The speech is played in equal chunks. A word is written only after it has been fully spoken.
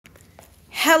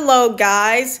Hello,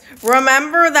 guys.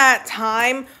 Remember that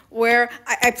time where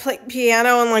I played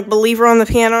piano and, like, Believer on the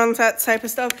piano and that type of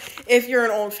stuff? If you're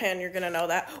an old fan, you're going to know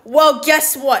that. Well,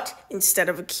 guess what? Instead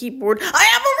of a keyboard, I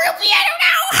have a real piano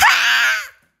now!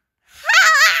 Ha!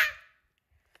 Ha!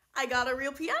 I got a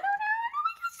real piano now. Oh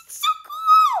my gosh, it's so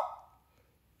cool!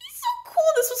 It's so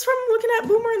cool. This was from looking at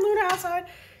Boomer and Luna outside.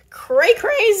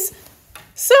 Craze.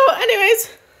 So,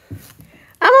 anyways,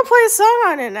 I'm going to play a song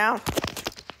on it now.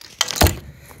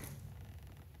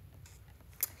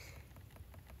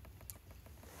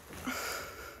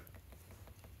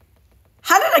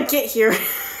 How did I get here?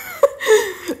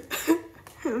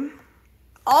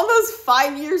 All those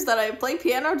 5 years that I played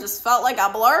piano just felt like a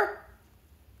blur.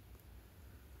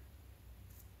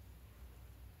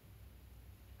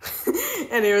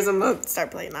 Anyways, I'm gonna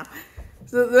start playing now.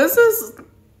 So this is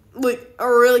like a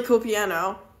really cool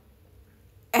piano.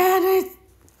 And it's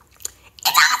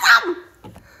awesome!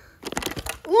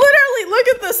 Literally, look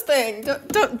at this thing.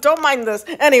 Don't mind this.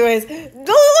 Anyways, look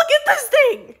at this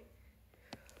thing.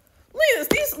 Look at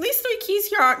this. These three keys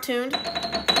here aren't tuned.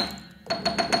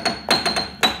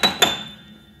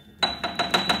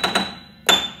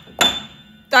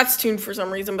 That's tuned for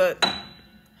some reason, but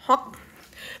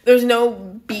there's no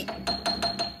beat.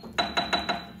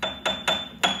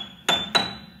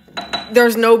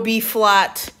 There's no B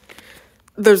flat.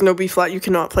 There's no B flat. You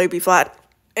cannot play B flat.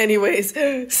 Anyways,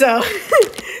 so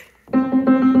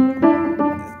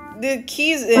the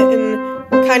keys in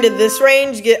kind of this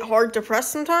range get hard to press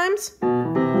sometimes.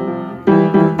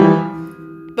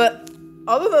 But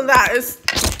other than that,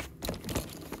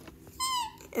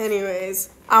 anyways,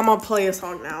 I'm gonna play a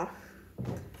song now.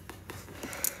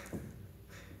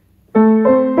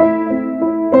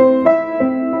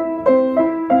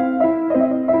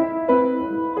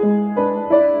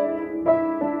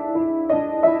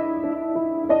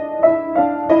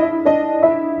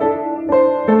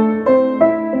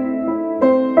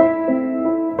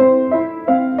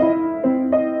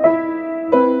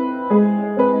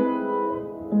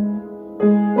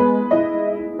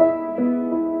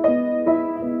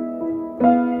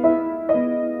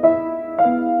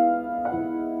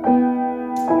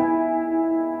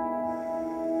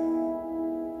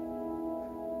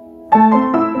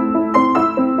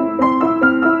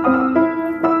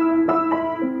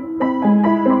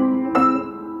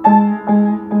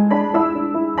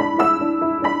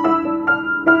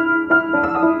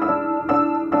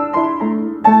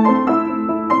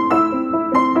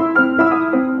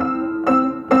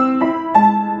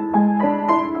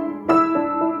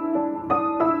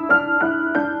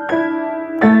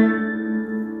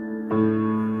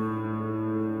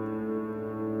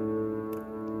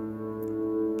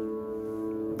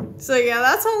 So yeah,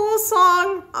 that's a little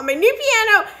song on my new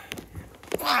piano.